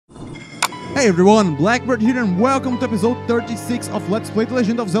Hey everyone, Blackbird here and welcome to episode 36 of Let's Play The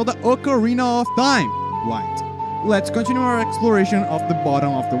Legend of Zelda Ocarina of Time. Right, let's continue our exploration of the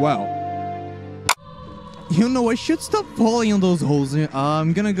bottom of the well. You know, I should stop falling on those holes.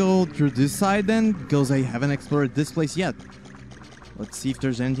 I'm gonna go through this side then, because I haven't explored this place yet. Let's see if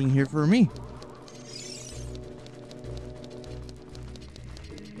there's anything here for me.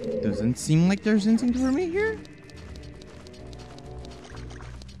 Doesn't seem like there's anything for me here.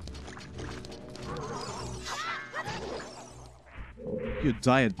 You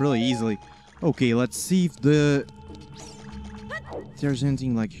died really easily. Okay, let's see if there's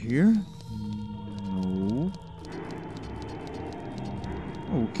anything like here. No.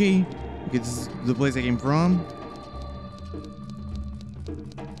 Okay, this is the place I came from.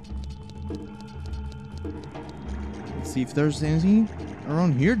 Let's see if there's anything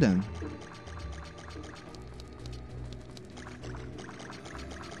around here then.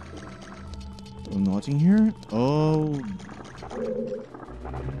 Oh, nothing here. Oh.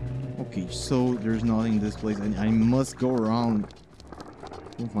 Okay, so there's nothing in this place, and I must go around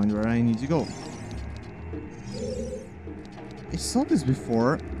to find where I need to go. I saw this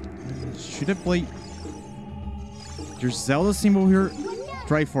before. Should I play? There's Zelda symbol here.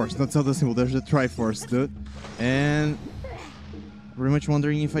 Triforce, not Zelda symbol. There's a Triforce, dude. And pretty much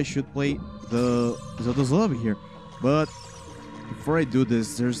wondering if I should play the Zelda's Lobby here. But before I do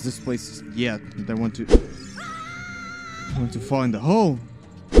this, there's this place yet that I want to fall in the hole.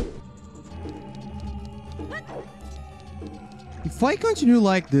 If I continue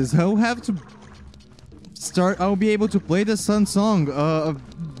like this, I'll have to start. I'll be able to play the Sun Song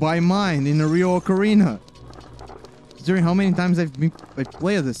by mind in a real ocarina. Considering how many times I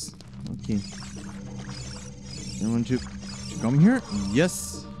played this. Okay. I want to come here.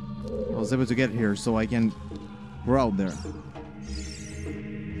 Yes, I was able to get here, so I can go out there.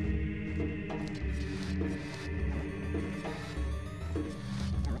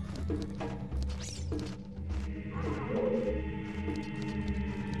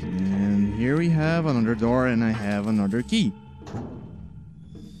 Here we have another door, and I have another key.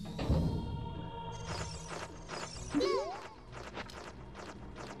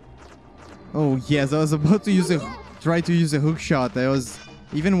 Oh yes, I was about to try to use a hook shot. I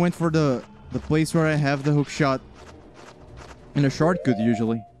even went for the place where I have the hook shot in a shortcut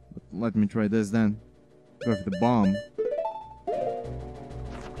usually. But let me try this then. Go for the bomb.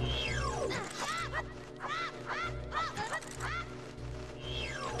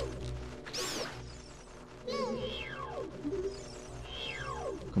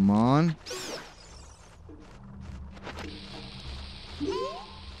 Come on.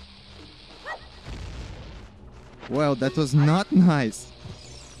 Well, that was not nice.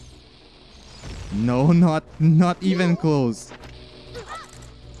 No, not even close.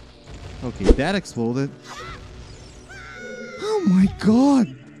 Okay, that exploded. Oh my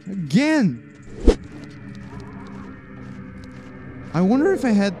god! Again! I wonder if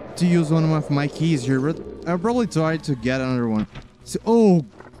I had to use one of my keys here, but I'll probably try to get another one. So, oh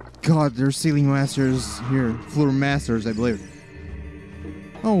god, there's ceiling masters here. Floor masters, I believe.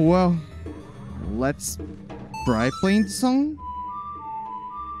 Oh well. Let's try playing the song.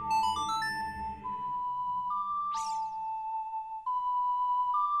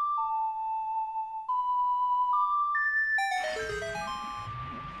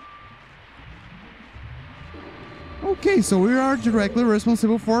 Okay, so we are directly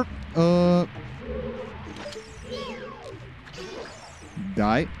responsible for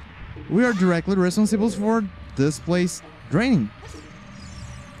we are directly responsible for this place draining.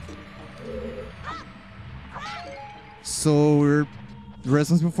 So we're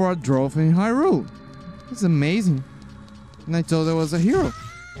responsible for a drought in Hyrule. It's amazing. And I thought I was a hero.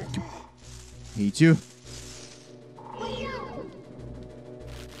 Hate you.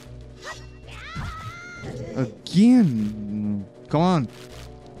 Again. Come on.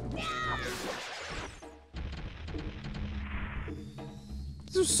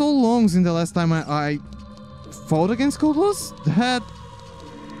 It was so long since the last time I fought against Kolos that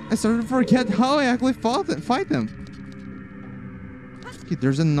I started to forget how I actually fight them. Okay,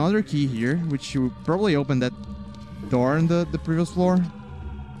 there's another key here, which will probably open that door in the previous floor.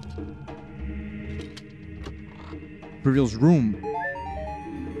 Previous room.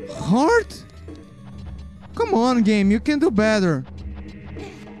 Heart? Come on, game, you can do better.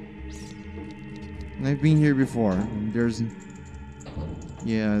 I've been here before. There's...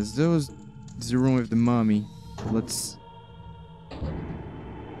 Yes, there was the room with the mummy. Let's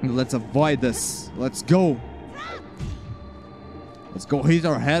avoid this. Let's go. Let's go hit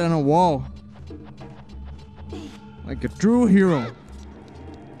our head on a wall. Like a true hero.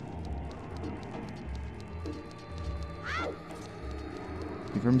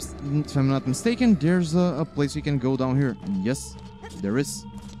 If I'm not mistaken, there's a place you can go down here. Yes, there is.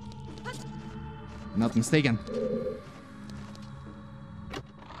 Not mistaken.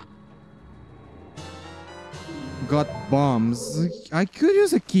 Got bombs. I could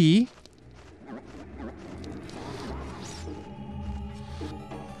use a key.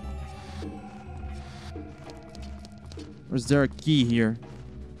 Or is there a key here?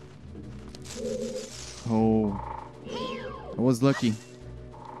 Oh. I was lucky.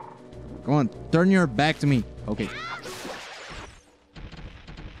 Come on, turn your back to me. Okay.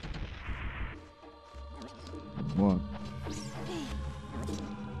 What?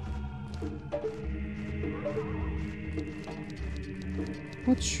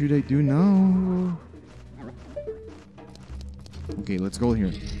 What should I do now? Okay, let's go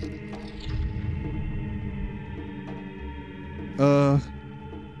here. Oh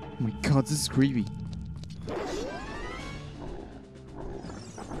my god, this is creepy.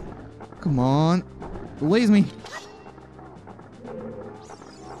 Come on. Release me.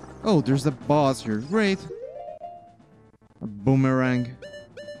 Oh, there's a boss here. Great. A boomerang.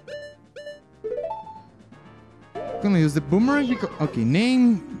 Gonna use the boomerang because... Okay,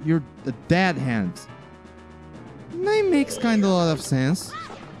 name your dead hand. Name makes kinda a lot of sense.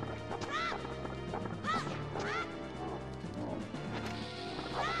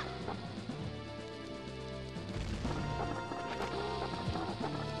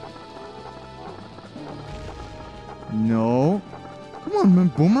 No. Come on, man.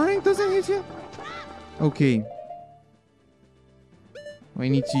 Boomerang doesn't hit you? Okay. I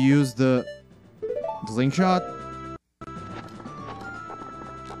need to use the slingshot.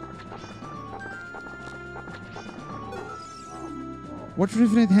 Watch for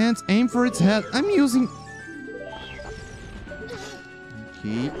infinite hands. Aim for its head. I'm using...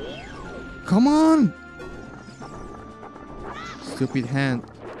 Okay. Come on! Stupid hand.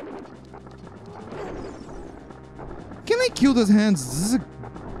 Can I kill those hands? This is a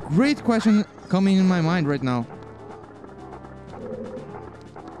great question coming in my mind right now.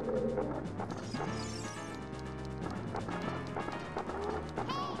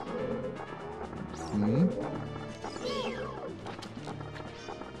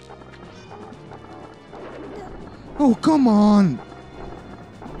 Oh, come on!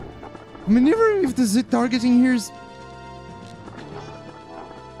 I mean, even if the Z targeting here is...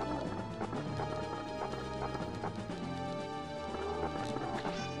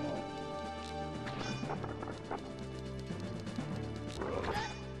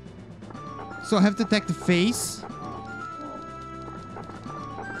 So I have to attack the face.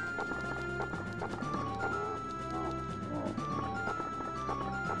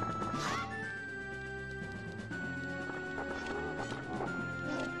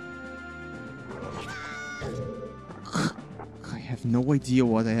 I have no idea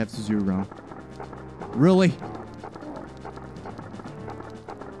what I have to do around. Really?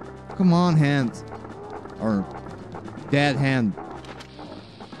 Come on, hand. Or dead hand.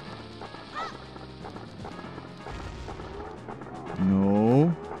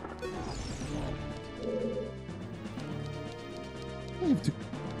 No. I have to...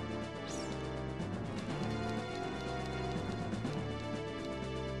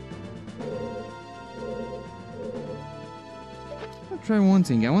 I'll try one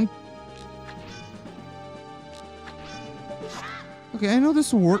thing. I want... Okay, I know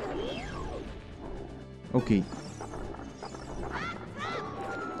this will work. Okay.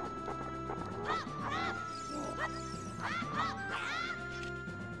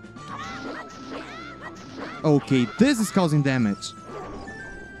 Okay, this is causing damage.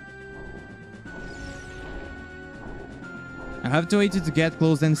 I have to wait it to get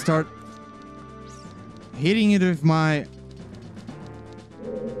close and start hitting it with my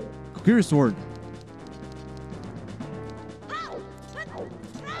Kokiri sword.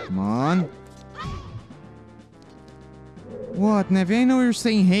 Come on. What, Nevi? I know you're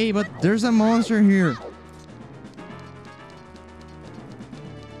saying hey, but there's a monster here.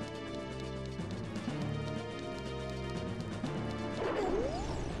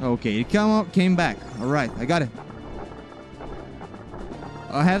 Okay, it came back. Alright, I got it.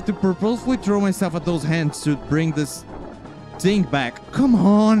 I have to purposefully throw myself at those hands to bring this thing back. Come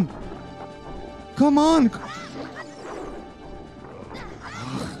on! Come on! Oh,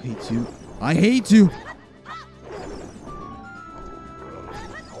 I hate you. I hate you!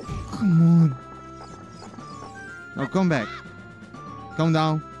 Come on. Now come back. Come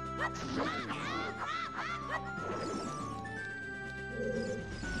down.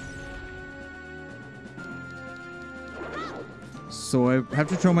 So I have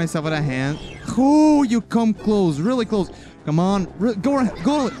to throw myself at a hand. Oh, you come close, really close. Come on. Go ahead.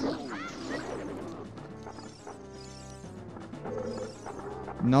 Go.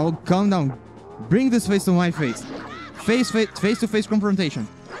 No, calm down. Bring this face to my face. Face-to-face confrontation.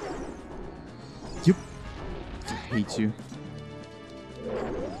 You... I hate you.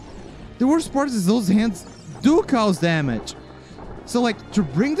 The worst part is those hands do cause damage. So, like, to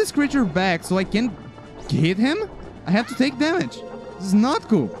bring this creature back so I can hit him, I have to take damage. This is not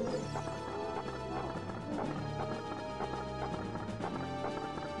cool.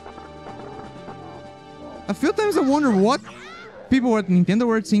 A few times I wonder what people at Nintendo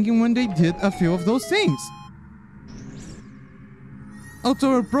were thinking when they did a few of those things.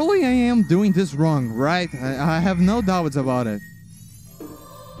 Although probably I am doing this wrong, right? I have no doubts about it.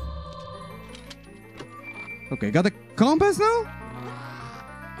 Okay, got the compass now?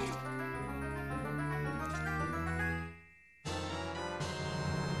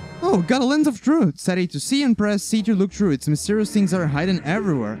 Oh, got a lens of truth. Set A to see and press C to look through. Its mysterious things are hidden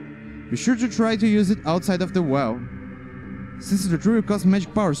everywhere. Be sure to try to use it outside of the well. Since the truth costs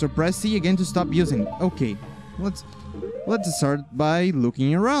magic power, so press C again to stop using it. Okay, let's start by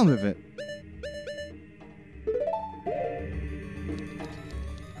looking around with it.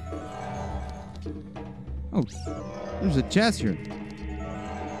 Oh, there's a chest here.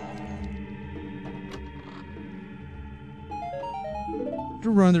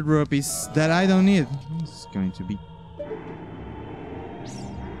 200 rupees that I don't need. It's going to be...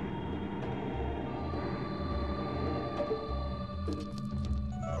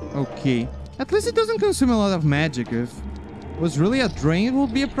 Okay. At least it doesn't consume a lot of magic. If it was really a drain, it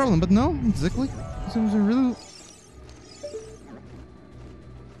would be a problem. But no, exactly. It was a really...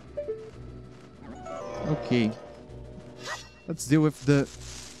 Okay. Let's deal with the...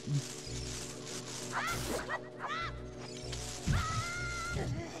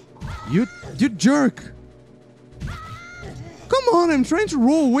 You jerk! Come on, I'm trying to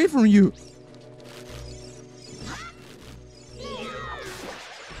roll away from you!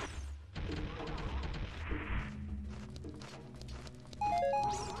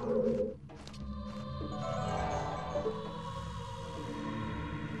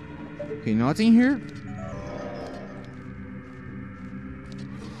 Okay, nothing here.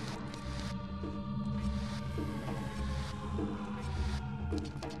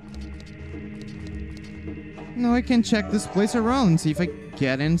 Now I can check this place around and see if I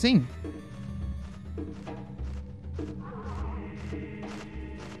get anything.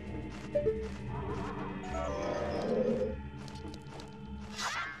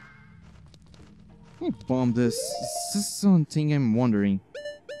 Let me bomb this. This is something I'm wondering.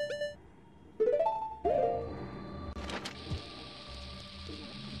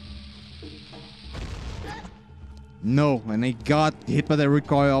 No, and I got hit by the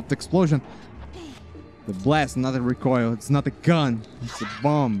recoil of the explosion. The blast, not a recoil. It's not a gun. It's a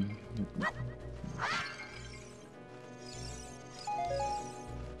bomb.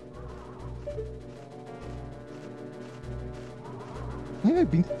 Have I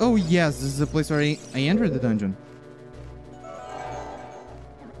been? Oh yes, this is the place where I entered the dungeon.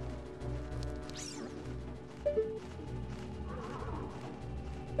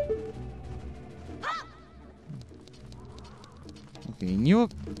 Okay, new.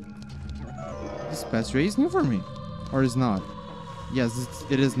 This passageway is new for me, or is not? Yes,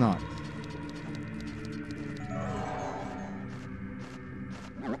 it is not.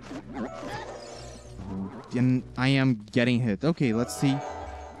 And I am getting hit. Okay, let's see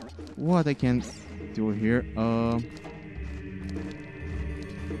what I can do here.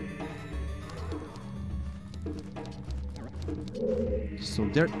 So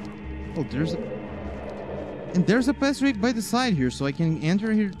there. Oh, there's a passageway by the side here, so I can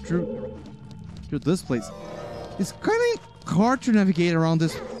enter here through this place. It's kind of hard to navigate around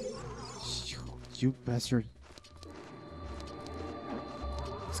this. You bastard.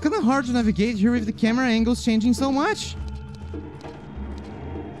 It's kind of hard to navigate here with the camera angles changing so much.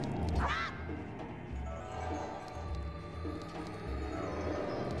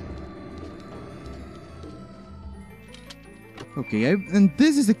 Okay, and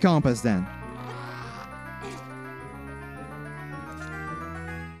this is the compass then.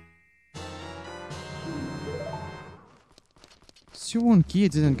 Still one key I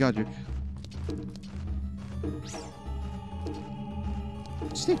didn't got you.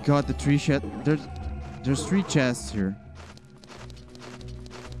 Just I got the tree shed. There's 3 chests here.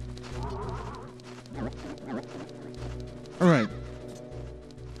 Alright.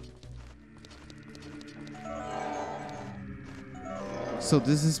 So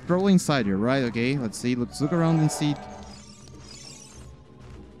this is probably inside here, right? Okay, let's see. Let's look around and see.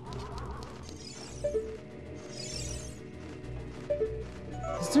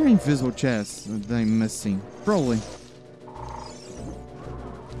 there invisible chests that I'm missing? Probably.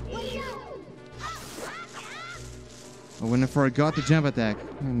 Oh, when I forgot the jump attack.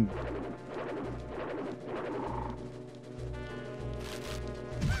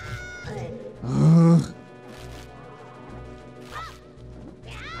 Ugh.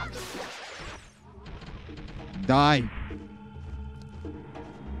 Die.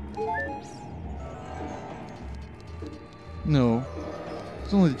 No.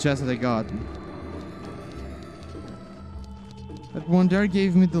 It's only the chest that I got. That one there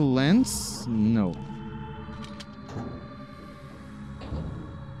gave me the lens? No.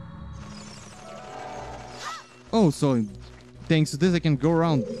 Oh, so thanks to this I can go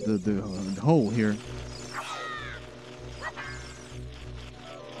around the hole here.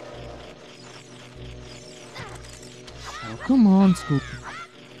 Oh, come on, Scoop.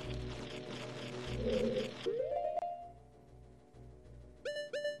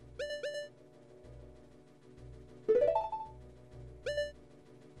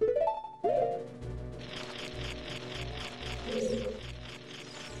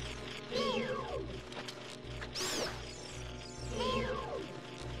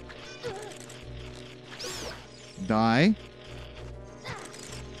 Die.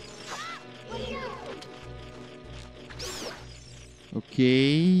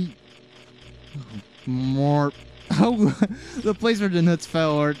 Okay. More. Oh, the place where the nuts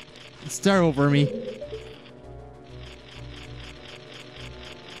fell are it's terrible for me.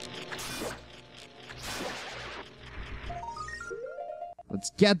 Let's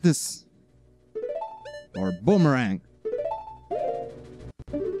get this. Or boomerang.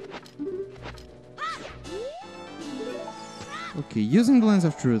 Okay, using the lens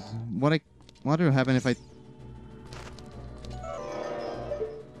of truth. What will happen if I...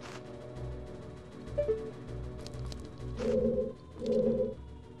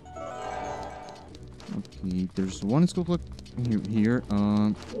 Okay, there's one scope here.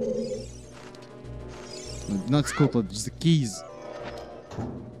 Not scope, just the keys.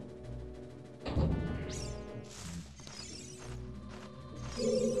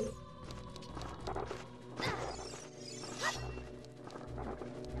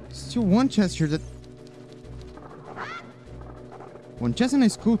 Still one chest here that... One chest and a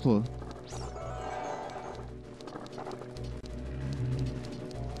scuttle.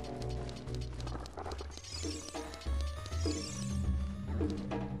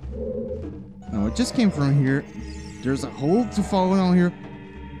 No, it just came from here. There's a hole to follow down here.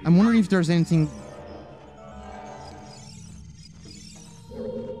 I'm wondering if there's anything...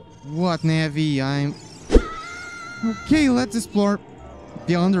 What, Navi? I'm... Okay, let's explore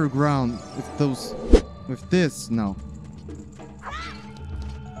the underground with those... With this, no.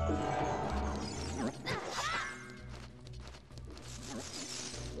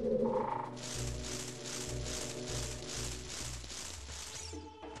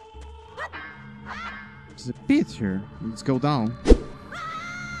 There's a pit here. Let's go down.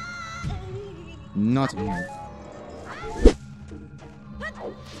 Nothing here.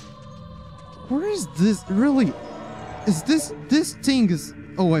 Where is this? Really? Is this thing is...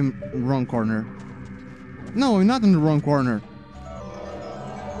 Oh, I'm wrong corner. No, I'm not in the wrong corner.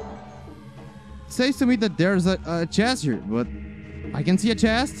 It says to me that there's a chest here, but I can see a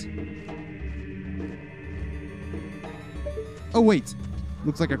chest. Oh, wait.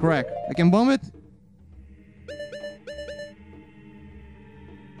 Looks like a crack. I can bomb it.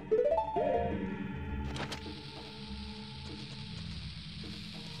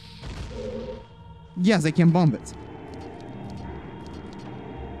 Yes, I can bomb it.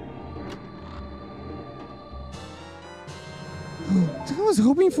 I was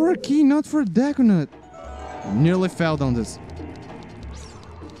hoping for a key, not for a Daconut. I nearly fell down this.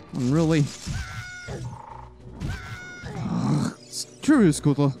 I'm really... Screw you,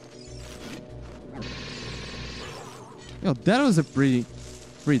 Scootle. Yo, that was a pretty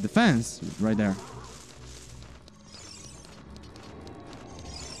defense right there.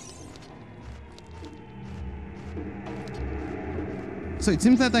 So it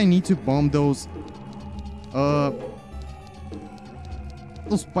seems that I need to bomb those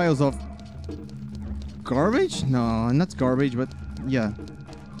piles of garbage? No, not garbage, but yeah.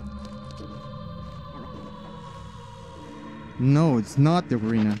 No, it's not the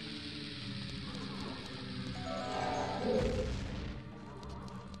arena.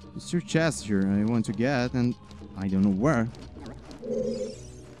 There's two chests here I want to get, and I don't know where.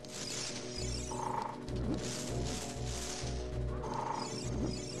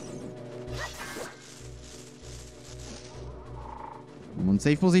 I'm on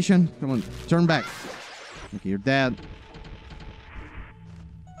safe position. Come on, turn back. Okay, you're dead.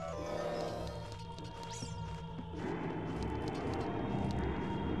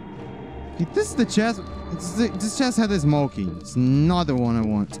 Okay, this is the chest. This chest had a smoky. It's not the one I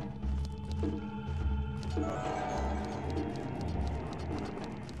want.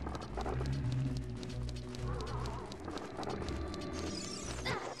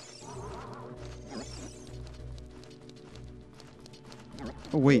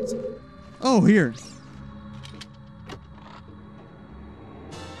 Oh, wait. Oh, here.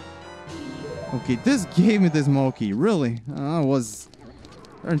 Okay, this gave me the smoky. Really? I was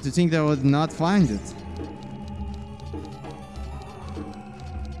starting to think that I would not find it.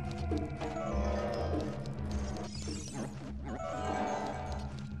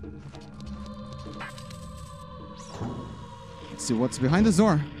 Let's see what's behind the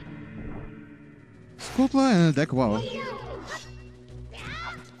door. Scutla and a deck. Wow.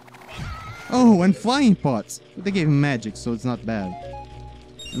 Oh, and flying pots. But they gave him magic, so it's not bad.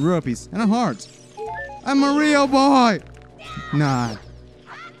 Rupees and a heart. I'm a real boy. Nah,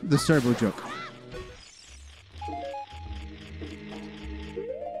 this terrible joke.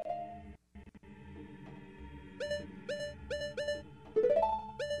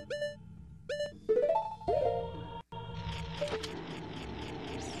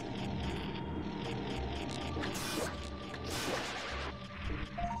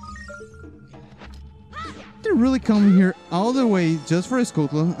 They're really coming here all the way just for a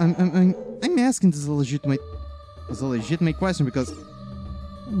Scutla. I'm asking this as a legitimate question because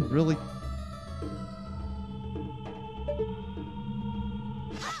I'm really.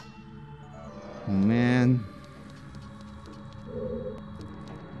 Oh man.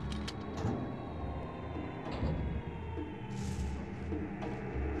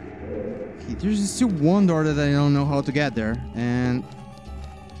 Okay, there's still one door that I don't know how to get there, and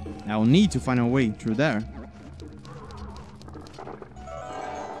I'll need to find a way through there.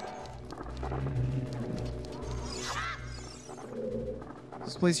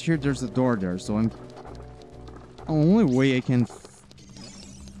 This place here, there's a door there, so I'm. The only way I can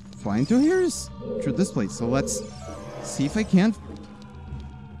find through here is through this place. So let's see if I can.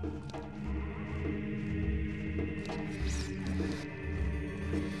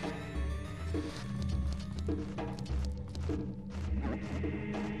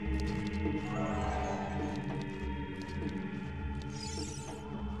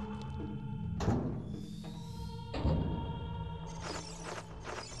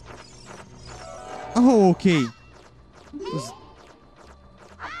 Oh, okay.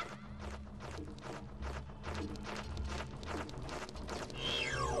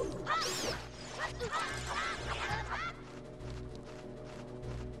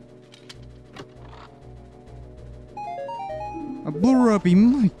 A blue rupee,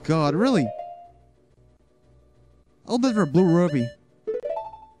 my god, really? All that for a blue rupee.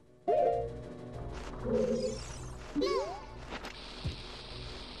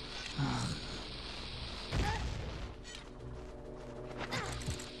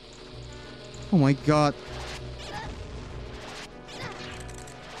 Oh my god.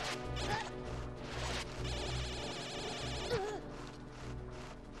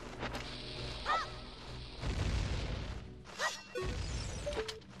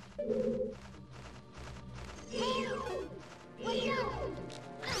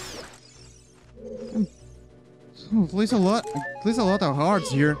 Oh, at least a lot of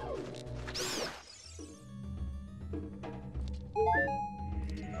hearts here.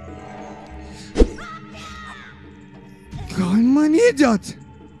 God, I'm an idiot!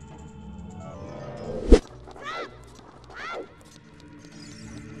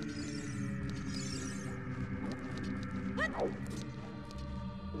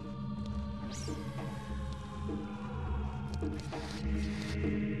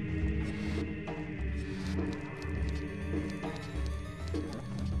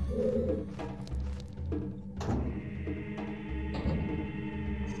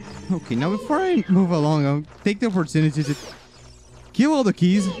 Okay, now before I move along, I'll take the opportunity to kill all the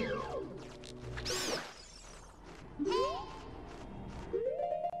keys.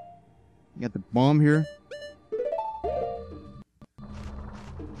 Got the bomb here.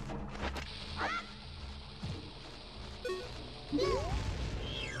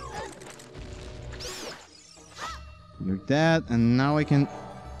 You're dead, and now I can.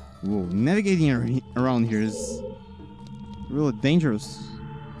 Whoa, navigating around here is really dangerous.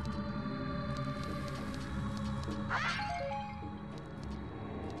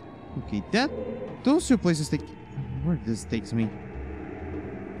 Okay, those two places take. Where this takes me?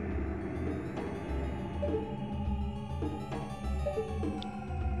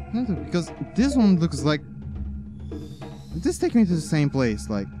 Because this one looks like. This takes me to the same place,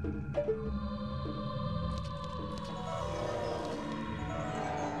 like.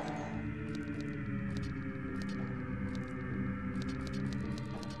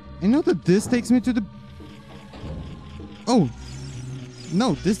 I know that this takes me to the... Oh!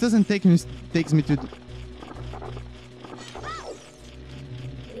 No, this doesn't takes me to the...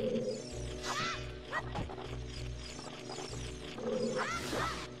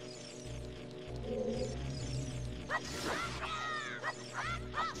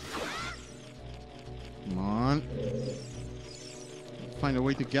 Come on. Find a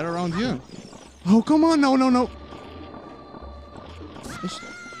way to get around you. Oh, come on. No, no, no.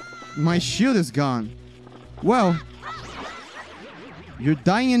 My shield is gone. Well, you're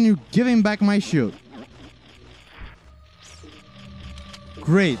dying and you're giving back my shield.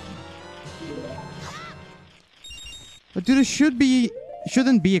 Great. But dude, it shouldn't be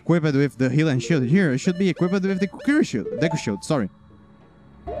equipped with the heal and shield here. It should be equipped with the Deku shield. Deku shield, sorry.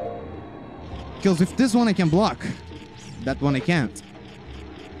 Because if this one I can block, that one I can't.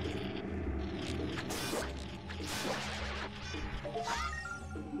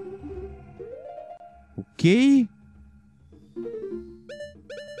 Okay.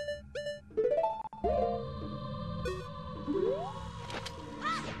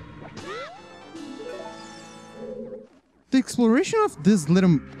 The exploration of this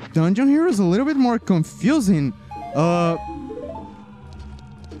little dungeon here is a little bit more confusing. I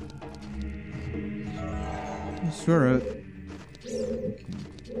swear. Okay.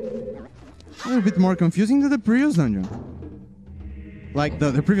 A little bit more confusing than the previous dungeon. Like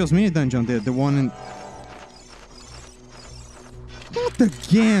the previous mini dungeon, the one in... Not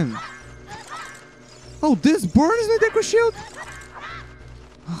again! Oh, this bird is the Deku shield?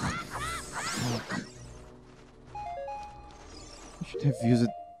 Oh, fuck. I should have used it.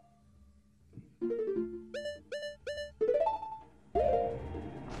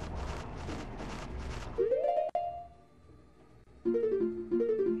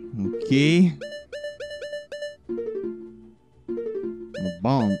 Okay. The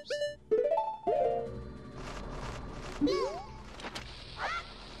bombs.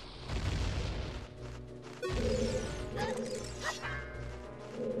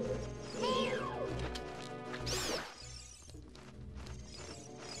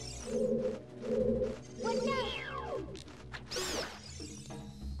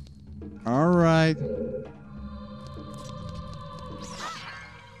 All right.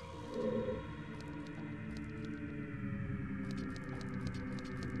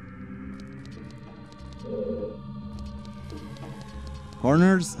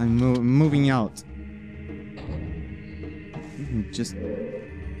 Corners, I'm moving out. Just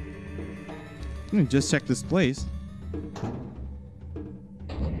check this place.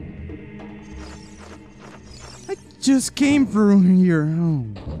 I just came through here. Oh.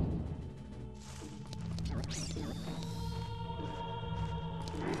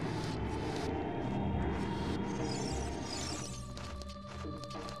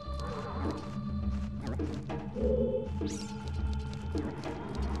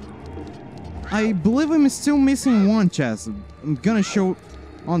 I believe I'm still missing one chest. I'm gonna show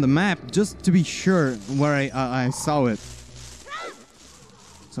on the map just to be sure where I saw it.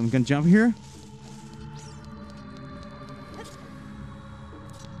 So I'm gonna jump here.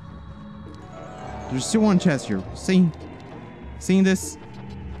 There's still one chest here. Seeing this?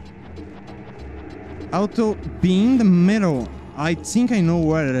 Auto be in the middle. I think I know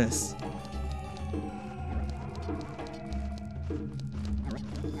where it is.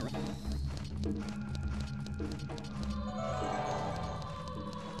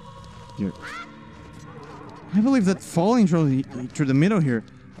 Here. I believe that falling through the middle here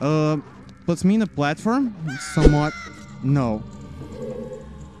puts me in a platform. Somewhat. No.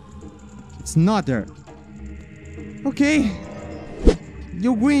 It's not there. Okay.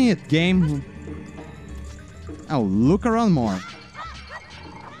 You win it, game. I'll look around more.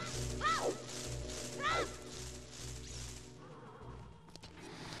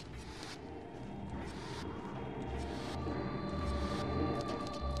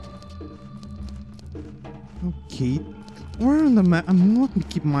 Okay, where on the map? I'm not gonna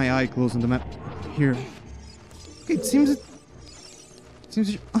keep my eye closed on the map here. Okay, it seems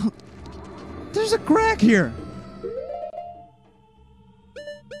there's a crack here.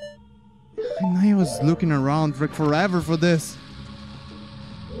 And I was looking around for forever for this.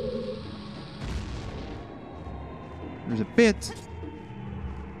 There's a pit.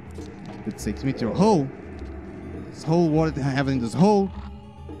 It takes me to a hole. This hole, what do I have in this hole?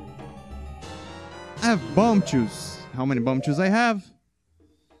 I have bomb shoes. How many bomb shoes I have?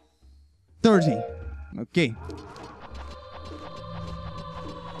 30. Okay.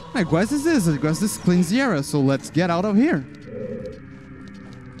 I guess this is. I guess this cleans the area, so let's get out of here.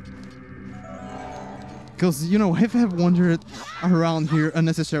 Because, you know, I have wandered around here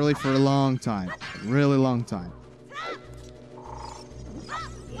unnecessarily for a long time. A really long time.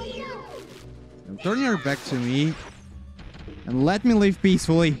 Now turn your back to me. And let me live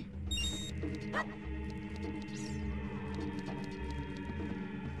peacefully.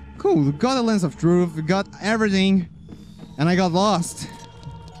 Cool, we got a lens of truth, we got everything. And I got lost.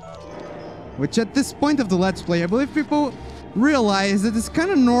 Which at this point of the Let's Play, I believe people realize that it's kind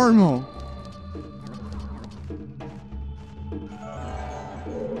of normal.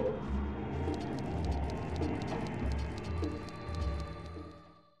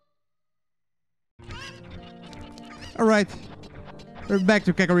 Alright, we're back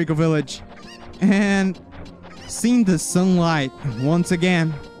to Kakariko Village. And seeing the sunlight once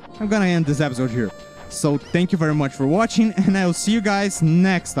again, I'm gonna end this episode here. So thank you very much for watching, and I'll see you guys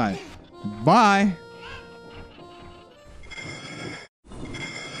next time. Bye!